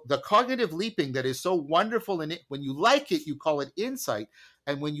 And so the cognitive leaping that is so wonderful in it, when you like it, you call it insight.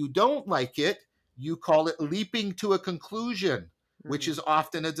 And when you don't like it, you call it leaping to a conclusion, which is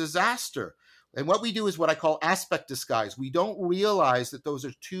often a disaster. And what we do is what I call aspect disguise. We don't realize that those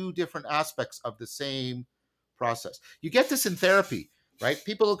are two different aspects of the same process. You get this in therapy, right?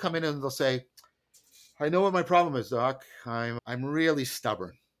 People will come in and they'll say, I know what my problem is, doc. I'm really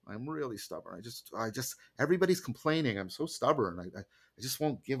stubborn. I'm really stubborn. I just everybody's complaining. I'm so stubborn. I just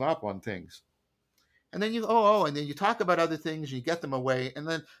won't give up on things. And then and then you talk about other things and you get them away, and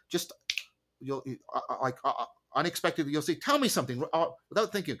then just you'll unexpectedly you'll say, tell me something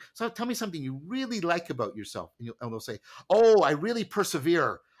without thinking. So tell me something you really like about yourself. And they'll say, oh, I really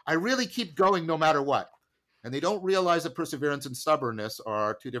persevere. I really keep going no matter what. And they don't realize that perseverance and stubbornness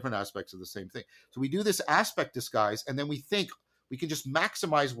are two different aspects of the same thing. So we do this aspect disguise, and then we think we can just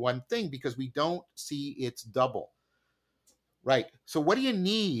maximize one thing because we don't see its double. Right. So what do you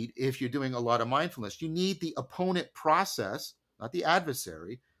need if you're doing a lot of mindfulness? You need the opponent process, not the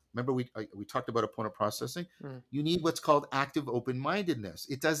adversary. Remember, we talked about opponent processing. You need what's called active open-mindedness.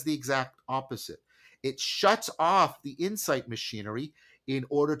 It does the exact opposite. It shuts off the insight machinery in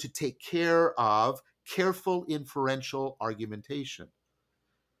order to take care of careful inferential argumentation.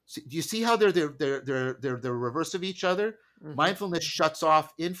 So, do you see how they're the reverse of each other? Mindfulness shuts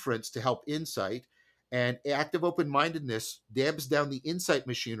off inference to help insight, and active open-mindedness dabs down the insight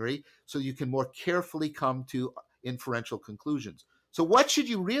machinery so you can more carefully come to inferential conclusions. So what should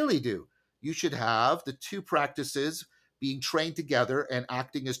you really do? You should have the two practices being trained together and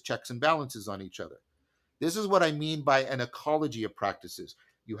acting as checks and balances on each other. This is what I mean by an ecology of practices.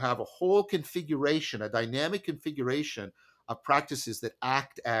 You have a whole configuration, a dynamic configuration of practices that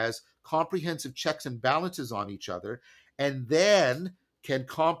act as comprehensive checks and balances on each other, and then can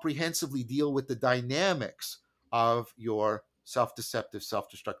comprehensively deal with the dynamics of your self-deceptive,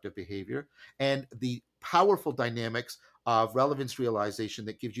 self-destructive behavior and the powerful dynamics of relevance realization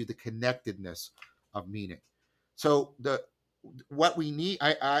that gives you the connectedness of meaning. So what we need,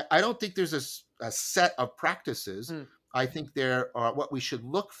 I don't think there's a set of practices. I think there are, what we should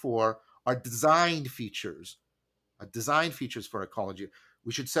look for are design features for ecology.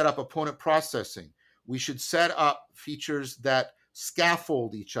 We should set up opponent processing. We should set up features that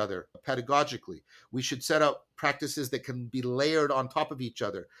scaffold each other pedagogically. We should set up practices that can be layered on top of each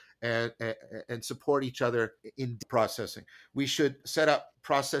other and support each other in processing. We should set up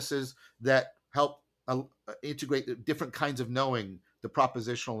processes that help integrate different kinds of knowing, the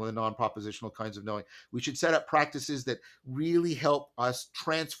propositional and the non-propositional kinds of knowing. We should set up practices that really help us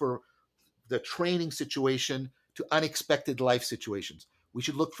transfer the training situation to unexpected life situations. We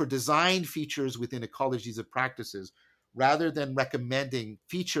should look for design features within ecologies of practices rather than recommending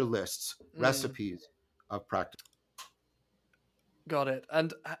feature lists, recipes of practice. Got it.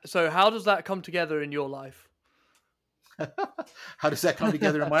 And so how does that come together in your life? How does that come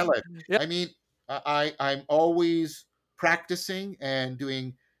together in my life? Yeah. I mean, I'm always practicing and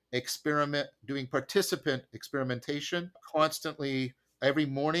doing participant experimentation constantly. Every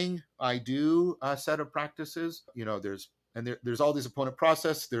morning I do a set of practices. There's all these opponent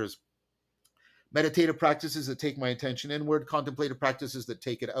process. There's meditative practices that take my attention inward, contemplative practices that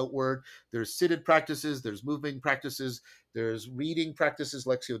take it outward. There's seated practices, there's moving practices, there's reading practices,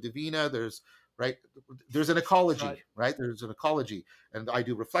 Lectio Divina, there's an ecology, right? There's an ecology. And I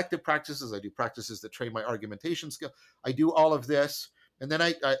do reflective practices, I do practices that train my argumentation skill. I do all of this. And then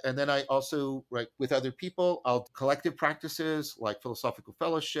I also, with other people, I'll collective practices like philosophical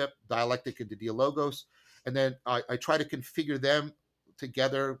fellowship, dialectic into dialogos. And then I try to configure them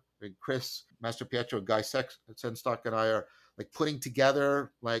together. And Chris Mastropietro, Guy Senstock, and I are putting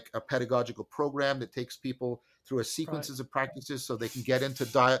together a pedagogical program that takes people through a sequences of practices so they can get into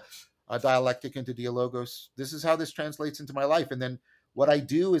dialectic, into dialogos. This is how this translates into my life. And then what I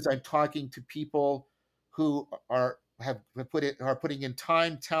do is I'm talking to people who are putting in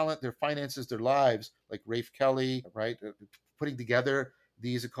time, talent, their finances, their lives, like Rafe Kelly, right? Putting together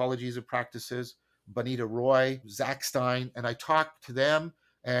these ecologies of practices, Bonita Roy, Zach Stein, and I talk to them,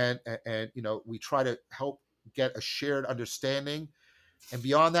 and we try to help get a shared understanding. And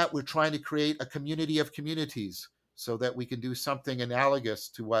beyond that, we're trying to create a community of communities so that we can do something analogous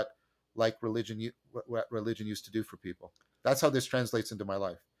to what religion used to do for people. That's how this translates into my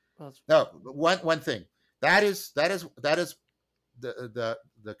life. That's Now, one thing that is the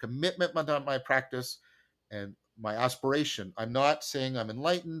commitment of my practice and my aspiration. I'm not saying I'm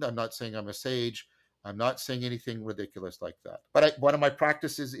enlightened. I'm not saying I'm a sage. I'm not saying anything ridiculous like that. But one of my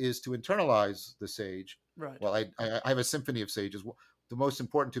practices is to internalize the sage. right. Well, I have a symphony of sages. The most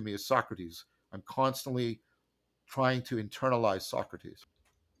important to me is Socrates. I'm constantly trying to internalize Socrates.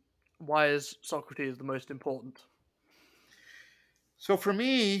 Why is Socrates the most important? So for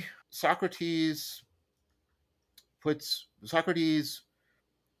me, Socrates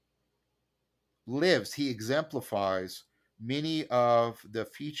lives, he exemplifies many of the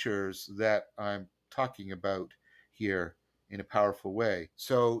features that I'm talking about here in a powerful way.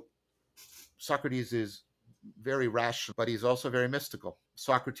 So Socrates is very rational, but he's also very mystical.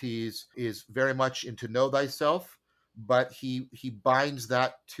 Socrates is very much into know thyself, but he binds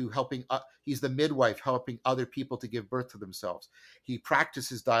that to helping. He's the midwife helping other people to give birth to themselves. He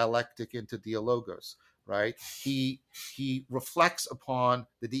practices dialectic into dialogos, right? He reflects upon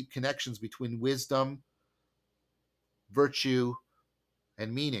the deep connections between wisdom, virtue,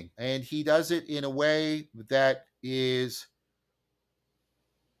 and meaning, and he does it in a way that is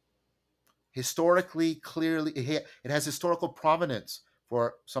historically clearly, it has historical provenance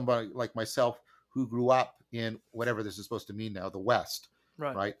for somebody like myself who grew up in whatever this is supposed to mean now, the West,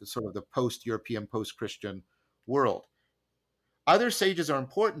 right? The sort of the post-European, post-Christian world. Other sages are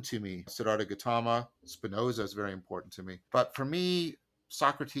important to me. Siddhartha Gautama, Spinoza is very important to me. But for me,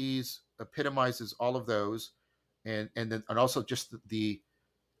 Socrates epitomizes all of those, and also just the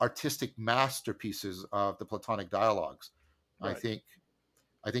artistic masterpieces of the Platonic dialogues. Right.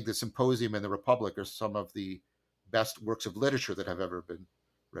 I think the Symposium and the Republic are some of the best works of literature that have ever been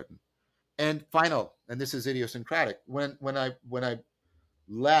written. And and this is idiosyncratic. When I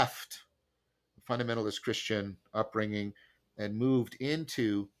left fundamentalist Christian upbringing and moved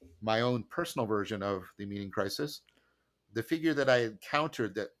into my own personal version of the meaning crisis, the figure that I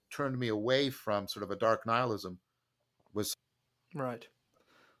encountered that turned me away from sort of a dark nihilism was Right.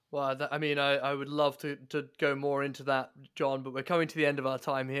 Well, I mean, I would love to go more into that, John, but we're coming to the end of our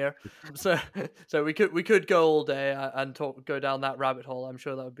time here, so we could go all day and go down that rabbit hole. I'm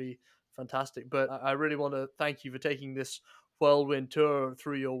sure that would be fantastic. But I really want to thank you for taking this whirlwind tour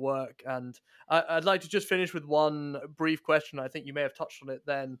through your work, and I'd like to just finish with one brief question. I think you may have touched on it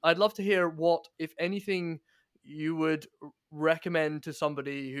then. I'd love to hear what, if anything, you would recommend to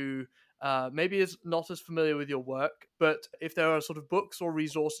somebody who maybe is not as familiar with your work, but if there are sort of books or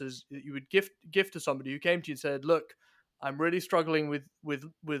resources that you would gift to somebody who came to you and said, "Look, I'm really struggling with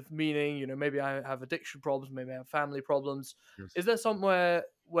meaning. You know, maybe I have addiction problems, maybe I have family problems." yes. Is there somewhere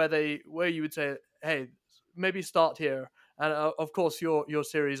where you would say, "Hey, maybe start here"? And of course, your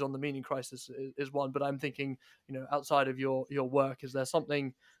series on the meaning crisis is one, but I'm thinking, you know, outside of your work, is there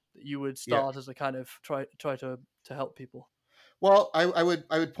something that you would Yeah. start as a kind of try to help people? Well, I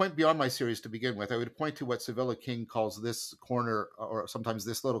would point beyond my series to begin with. I would point to what Sevilla King calls this corner, or sometimes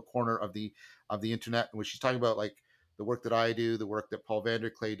this little corner of the internet, in which she's talking about like the work that I do, the work that Paul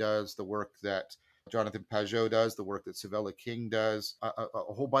Vanderklay does, the work that Jonathan Pajot does, the work that Sevilla King does, a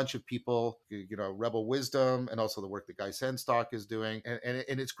whole bunch of people, Rebel Wisdom, and also the work that Guy Sandstock is doing,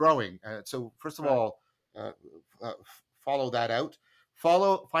 and it's growing. So first of Right. all, follow that out.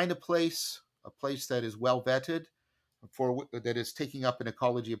 Find a place that is well vetted, that is taking up an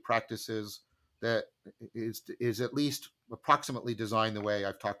ecology of practices that is at least approximately designed the way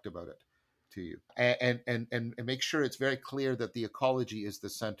I've talked about it to you, and make sure it's very clear that the ecology is the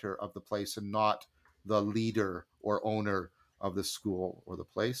center of the place and not the leader or owner of the school or the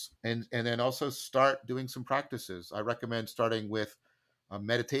place. And then also start doing some practices. I recommend starting with a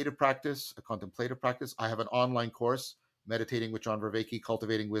meditative practice, a contemplative practice. I have an online course, Meditating with John Vervaeke,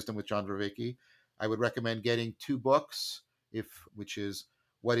 Cultivating Wisdom with John Vervaeke. I would recommend getting 2 books, which is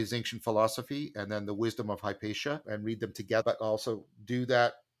What is Ancient Philosophy and then The Wisdom of Hypatia, and read them together. But also do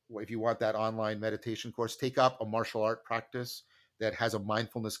that if you want that online meditation course. Take up a martial art practice that has a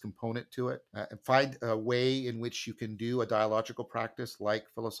mindfulness component to it, and find a way in which you can do a dialogical practice like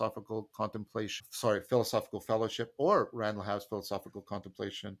philosophical fellowship, or Randall House philosophical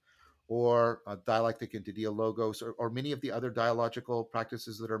contemplation, or dialectic and dialogos, or many of the other dialogical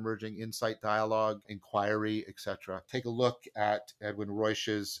practices that are emerging, insight dialogue, inquiry, etc. Take a look at Edwin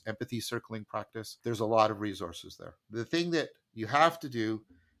Reusch's empathy circling practice. There's a lot of resources there. The thing that you have to do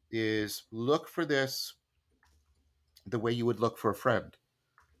is look for this the way you would look for a friend.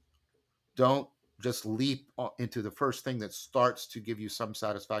 Don't just leap into the first thing that starts to give you some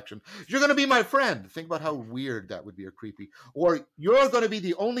satisfaction. You're going to be my friend. Think about how weird that would be, or creepy. Or you're going to be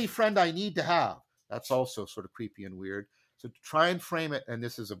the only friend I need to have. That's also sort of creepy and weird. So try and frame it, and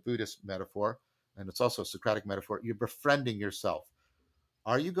this is a Buddhist metaphor, and it's also a Socratic metaphor. You're befriending yourself.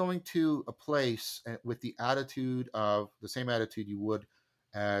 Are you going to a place with the attitude of the same attitude you would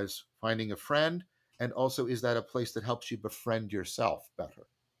as finding a friend? And also, is that a place that helps you befriend yourself better?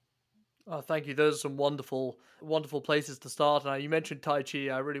 Thank you. Those are some wonderful, wonderful places to start. You mentioned Tai Chi.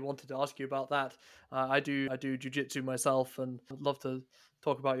 I really wanted to ask you about that. I do jujitsu myself, and I'd love to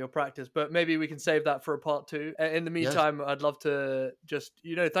talk about your practice. But maybe we can save that for a part two. In the Yes. meantime, I'd love to just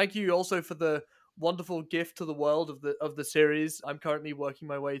thank you also for the wonderful gift to the world of the series. I'm currently working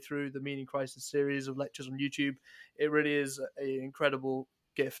my way through the Meaning Crisis series of lectures on YouTube. It really is an incredible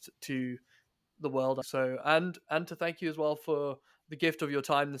gift to the world. So and to thank you as well for the gift of your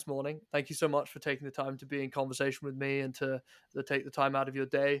time this morning. Thank you so much for taking the time to be in conversation with me and to take the time out of your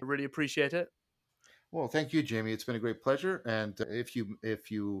day. I really appreciate it. Well, thank you, Jamie. It's been a great pleasure. And if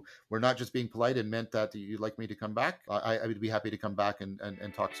you were not just being polite and meant that you'd like me to come back, I would be happy to come back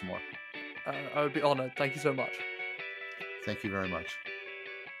and talk some more. I would be honored. Thank you so much. Thank you very much.